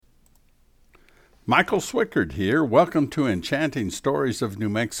Michael Swickard here. Welcome to Enchanting Stories of New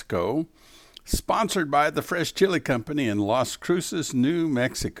Mexico, sponsored by the Fresh Chili Company in Las Cruces, New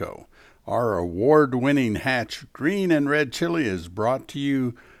Mexico. Our award-winning Hatch green and red chili is brought to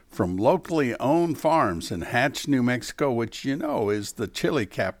you from locally owned farms in Hatch, New Mexico, which you know is the chili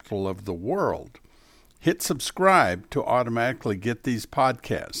capital of the world. Hit subscribe to automatically get these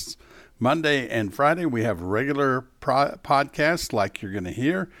podcasts. Monday and Friday, we have regular podcasts like you're going to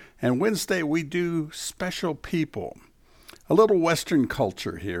hear. And Wednesday, we do special people. A little Western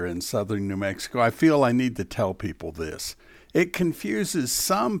culture here in southern New Mexico. I feel I need to tell people this. It confuses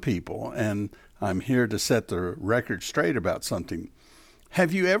some people, and I'm here to set the record straight about something.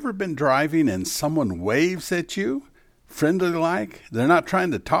 Have you ever been driving and someone waves at you? Friendly like? They're not trying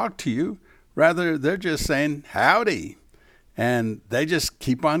to talk to you. Rather, they're just saying, howdy. And they just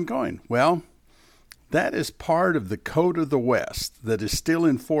keep on going. Well, that is part of the code of the West that is still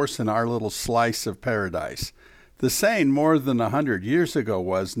in force in our little slice of paradise. The saying more than 100 years ago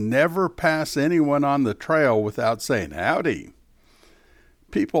was, never pass anyone on the trail without saying, howdy.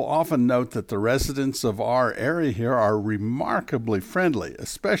 People often note that the residents of our area here are remarkably friendly,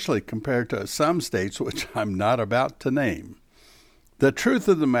 especially compared to some states which I'm not about to name. The truth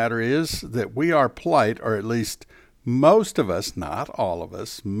of the matter is that we are polite, or at least most of us, not all of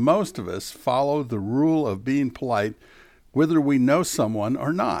us, most of us follow the rule of being polite whether we know someone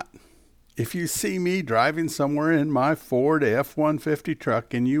or not. If you see me driving somewhere in my Ford F-150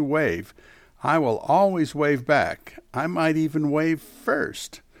 truck and you wave, I will always wave back. I might even wave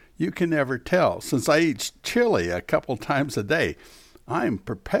first. You can never tell. Since I eat chili a couple times a day, I'm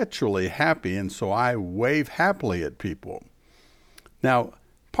perpetually happy, and so I wave happily at people. Now,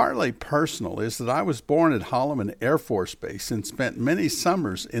 partly personal is that I was born at Holloman Air Force Base and spent many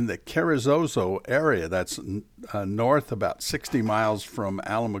summers in the Carrizozo area, that's north about 60 miles from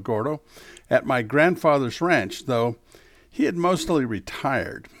Alamogordo, at my grandfather's ranch, though he had mostly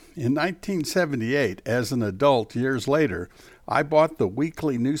retired. In 1978, as an adult years later, I bought the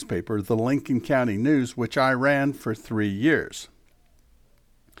weekly newspaper, the Lincoln County News, which I ran for 3 years.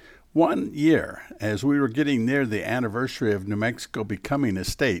 One year, as we were getting near the anniversary of New Mexico becoming a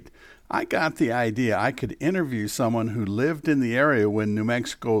state, I got the idea I could interview someone who lived in the area when New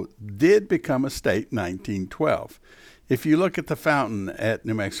Mexico did become a state in 1912. If you look at the fountain at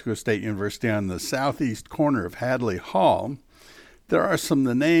New Mexico State University on the southeast corner of Hadley Hall, there are some of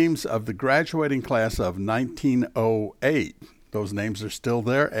the names of the graduating class of 1908. Those names are still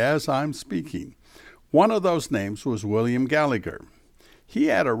there as I'm speaking. One of those names was William Gallagher. He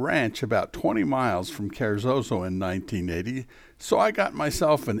had a ranch about 20 miles from Carrizozo in 1980, so I got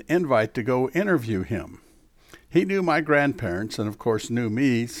myself an invite to go interview him. He knew my grandparents and, of course, knew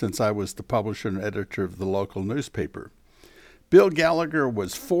me since I was the publisher and editor of the local newspaper. Bill Gallagher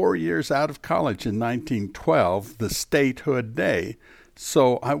was 4 years out of college in 1912, the statehood day,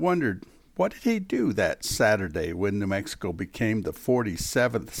 so I wondered, what did he do that Saturday when New Mexico became the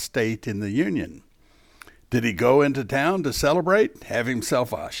 47th state in the Union? Did he go into town to celebrate, have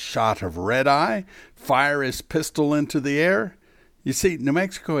himself a shot of red-eye, fire his pistol into the air? You see, New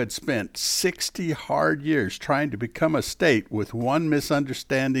Mexico had spent 60 hard years trying to become a state, with one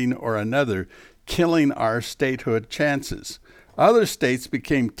misunderstanding or another killing our statehood chances. Other states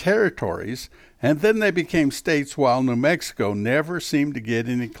became territories, and then they became states, while New Mexico never seemed to get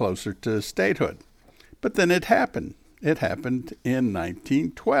any closer to statehood. But then it happened. It happened in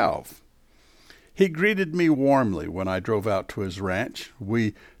 1912. He greeted me warmly when I drove out to his ranch.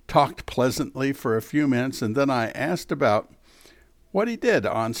 We talked pleasantly for a few minutes, and then I asked about what he did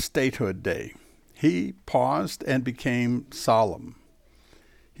on Statehood Day. He paused and became solemn.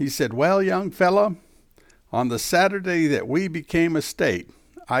 He said, "Well, young fella, on the Saturday that we became a state,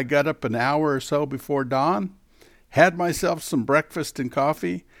 I got up an hour or so before dawn, had myself some breakfast and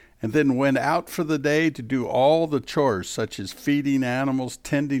coffee, and then went out for the day to do all the chores, such as feeding animals,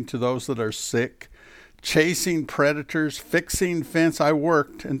 tending to those that are sick, chasing predators, fixing fence. I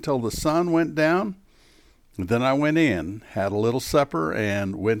worked until the sun went down. And then I went in, had a little supper,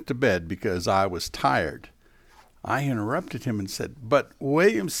 and went to bed because I was tired." I interrupted him and said, "But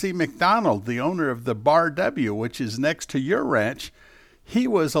William C. McDonald, the owner of the Bar W, which is next to your ranch, he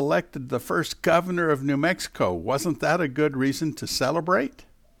was elected the first governor of New Mexico. Wasn't that a good reason to celebrate?"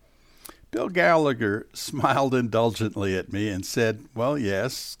 Bill Gallagher smiled indulgently at me and said, "Well,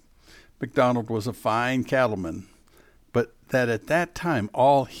 yes, McDonald was a fine cattleman, but that at that time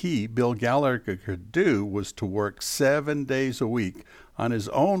all he, Bill Gallagher, could do was to work 7 days a week on his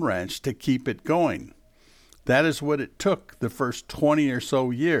own ranch to keep it going. That is what it took the first 20 or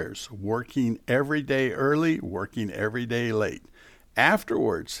so years, working every day early, working every day late.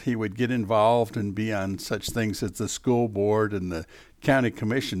 Afterwards, he would get involved and be on such things as the school board and the county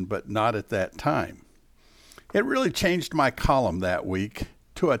commission, but not at that time. It really changed my column that week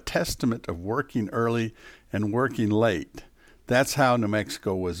to a testament of working early and working late. That's how New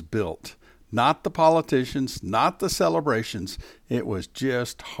Mexico was built. Not the politicians, not the celebrations. It was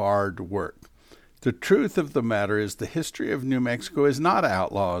just hard work. The truth of the matter is the history of New Mexico is not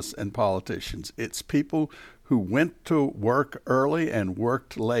outlaws and politicians. It's people who went to work early and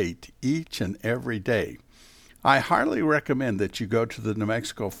worked late each and every day. I highly recommend that you go to the New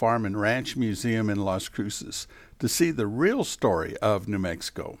Mexico Farm and Ranch Museum in Las Cruces to see the real story of New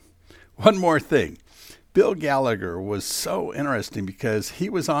Mexico. One more thing. Bill Gallagher was so interesting because he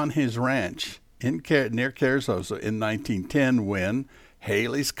was on his ranch near Carrizozo in 1910 when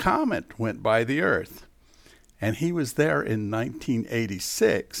Halley's Comet went by the Earth. And he was there in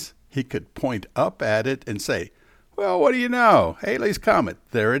 1986. He could point up at it and say, well, what do you know? Halley's Comet,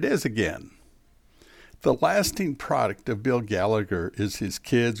 there it is again. The lasting product of Bill Gallagher is his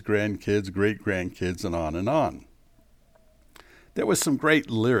kids, grandkids, great-grandkids, and on and on. There was some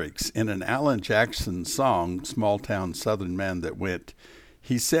great lyrics in an Alan Jackson song, Small Town Southern Man, that went,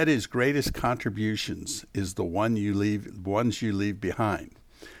 he said his greatest contributions is the ones you leave behind.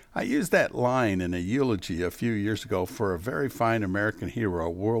 I used that line in a eulogy a few years ago for a very fine American hero,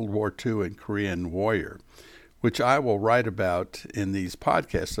 World War II and Korean warrior, which I will write about in these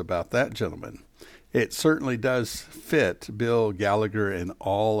podcasts about that gentleman. It certainly does fit Bill Gallagher and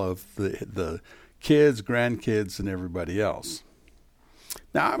all of the kids, grandkids, and everybody else.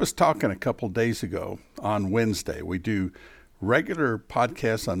 Now, I was talking a couple days ago on Wednesday. We do regular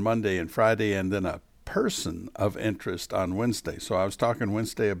podcasts on Monday and Friday, and then a person of interest on Wednesday. So I was talking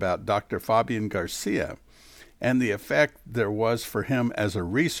Wednesday about Dr. Fabian Garcia and the effect there was for him as a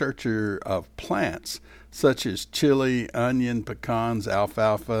researcher of plants, such as chili, onion, pecans,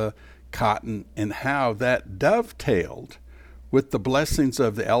 alfalfa, cotton, and how that dovetailed with the blessings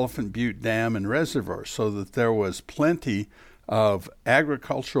of the Elephant Butte Dam and reservoir so that there was plenty of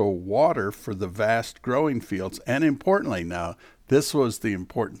agricultural water for the vast growing fields. And importantly now, this was the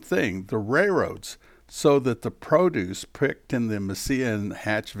important thing, the railroads, so that the produce picked in the Mesilla and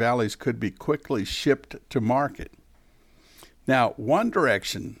Hatch valleys could be quickly shipped to market. Now, one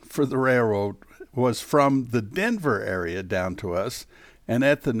direction for the railroad was from the Denver area down to us, and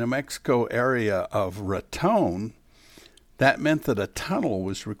at the New Mexico area of Raton, that meant that a tunnel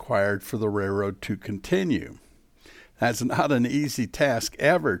was required for the railroad to continue. That's not an easy task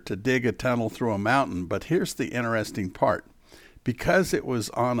ever to dig a tunnel through a mountain, but here's the interesting part. Because it was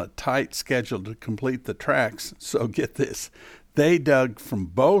on a tight schedule to complete the tracks, so get this, they dug from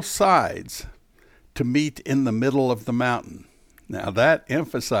both sides to meet in the middle of the mountain. Now that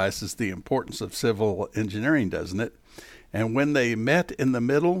emphasizes the importance of civil engineering, doesn't it? And when they met in the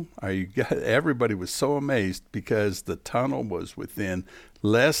middle, everybody was so amazed because the tunnel was within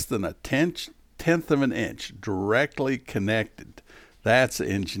less than a tenth of an inch directly connected. That's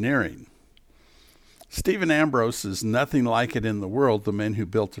engineering. Stephen Ambrose is nothing like it in the world. The men who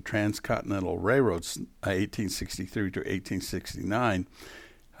built the Transcontinental Railroads, 1863 to 1869,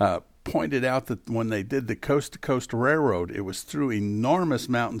 pointed out that when they did the coast-to-coast railroad, it was through enormous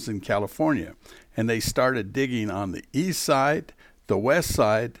mountains in California. And they started digging on the east side, the west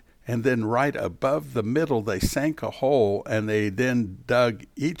side, and then right above the middle, they sank a hole, and they then dug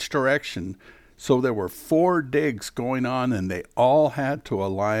each direction. So there were 4 digs going on, and they all had to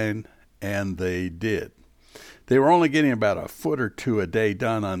align, and they did. They were only getting about a foot or two a day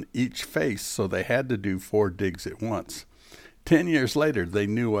done on each face, so they had to do 4 digs at once. 10 years later, they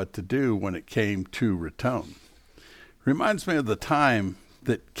knew what to do when it came to Raton. Reminds me of the time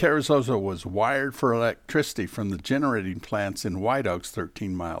that Carrizozo was wired for electricity from the generating plants in White Oaks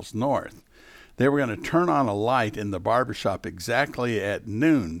 13 miles north. They were going to turn on a light in the barbershop exactly at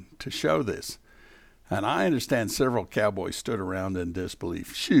noon to show this. And I understand several cowboys stood around in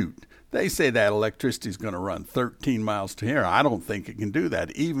disbelief. Shoot, they say that electricity is going to run 13 miles to here. I don't think it can do that,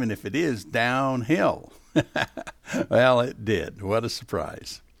 even if it is downhill. Well, it did. What a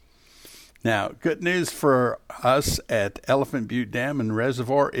surprise. Now, good news for us at Elephant Butte Dam and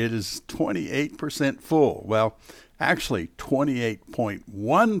Reservoir. It is 28% full. Well, actually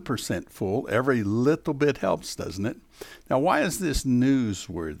 28.1% full. Every little bit helps, doesn't it? Now, why is this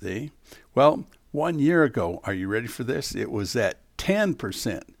newsworthy? Well, 1 year ago, are you ready for this? It was at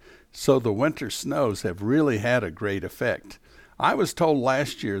 10%. So the winter snows have really had a great effect. I was told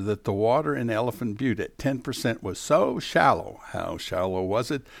last year that the water in Elephant Butte at 10% was so shallow. How shallow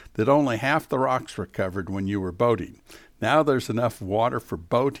was it? That only half the rocks were covered when you were boating. Now there's enough water for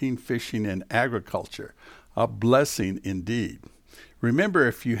boating, fishing, and agriculture. A blessing indeed. Remember,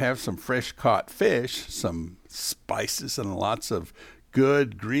 if you have some fresh caught fish, some spices, and lots of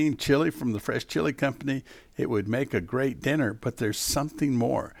good green chili from the Fresh Chili Company, it would make a great dinner. But there's something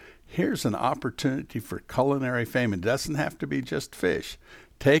more. Here's an opportunity for culinary fame. It doesn't have to be just fish.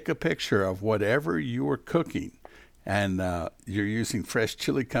 Take a picture of whatever you are cooking, and you're using Fresh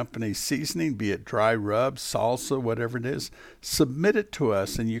Chili Company seasoning, be it dry rub, salsa, whatever it is. Submit it to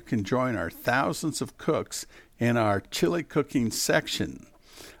us, and you can join our thousands of cooks in our chili cooking section.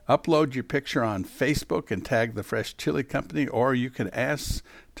 Upload your picture on Facebook and tag the Fresh Chili Company, or you can ask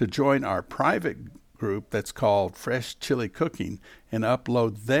to join our private group that's called Fresh Chili Cooking and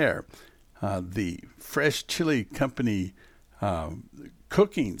upload there. The Fresh Chili Company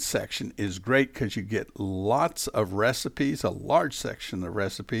cooking section is great because you get lots of recipes, a large section of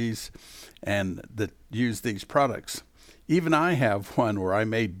recipes, and that use these products. Even I have one where I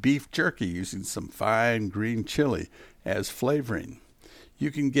made beef jerky using some fine green chili as flavoring.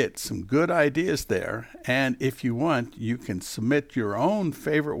 You can get some good ideas there, and if you want, you can submit your own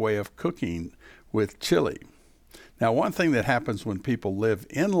favorite way of cooking with chili. Now, one thing that happens when people live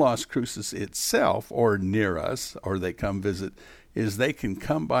in Las Cruces itself or near us, or they come visit, is they can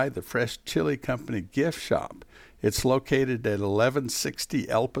come by the Fresh Chili Company gift shop. It's located at 1160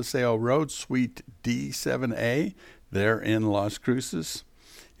 El Paseo Road, Suite D7A, there in Las Cruces.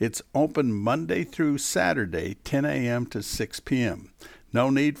 It's open Monday through Saturday, 10 a.m. to 6 p.m. No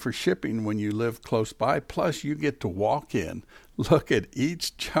need for shipping when you live close by. Plus, you get to walk in, look at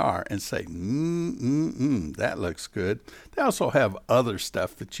each jar, and say, that looks good. They also have other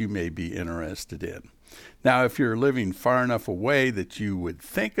stuff that you may be interested in. Now, if you're living far enough away that you would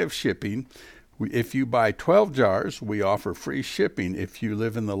think of shipping, if you buy 12 jars, we offer free shipping if you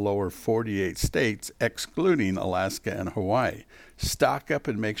live in the lower 48 states, excluding Alaska and Hawaii. Stock up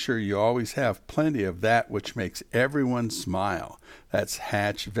and make sure you always have plenty of that which makes everyone smile. That's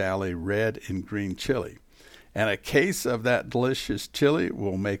Hatch Valley red and green chili. And a case of that delicious chili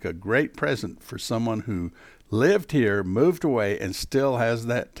will make a great present for someone who lived here, moved away, and still has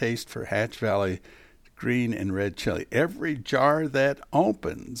that taste for Hatch Valley green and red chili. Every jar that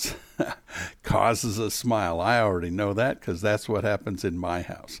opens causes a smile. I already know that because that's what happens in my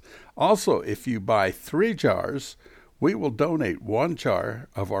house. Also, if you buy 3 jars, we will donate 1 jar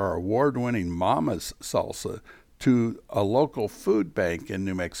of our award-winning Mama's salsa to a local food bank in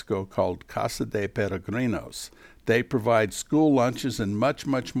New Mexico called Casa de Peregrinos. They provide school lunches and much,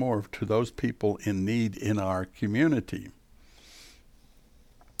 much more to those people in need in our community.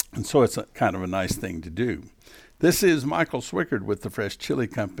 And so it's kind of a nice thing to do. This is Michael Swickard with the Fresh Chili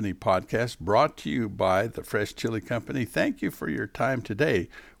Company podcast, brought to you by the Fresh Chili Company. Thank you for your time today.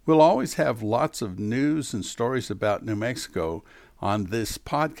 We'll always have lots of news and stories about New Mexico on this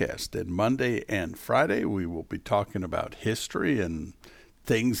podcast. And Monday and Friday, we will be talking about history and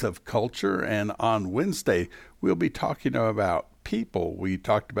things of culture. And on Wednesday, we'll be talking about people. We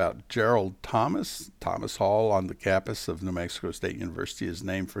talked about Gerald Thomas Hall on the campus of New Mexico State University is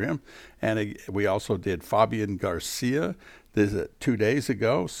named for him. And we also did Fabian Garcia 2 days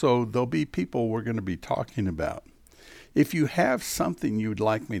ago. So there'll be people we're going to be talking about. If you have something you'd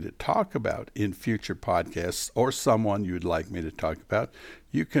like me to talk about in future podcasts or someone you'd like me to talk about,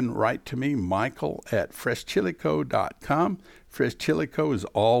 you can write to me, Michael at freshchilico.com. Freshchilico is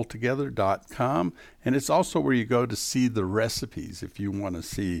altogether.com, and it's also where you go to see the recipes. If you want to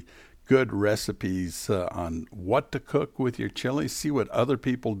see good recipes on what to cook with your chili, see what other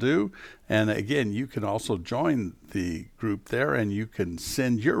people do. And again, you can also join the group there and you can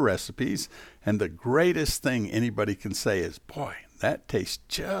send your recipes. And the greatest thing anybody can say is, boy, that tastes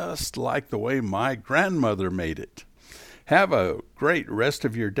just like the way my grandmother made it. Have a great rest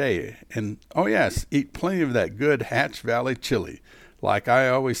of your day. And, oh yes, eat plenty of that good Hatch Valley chili. Like I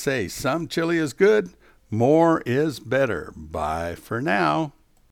always say, some chili is good, more is better. Bye for now.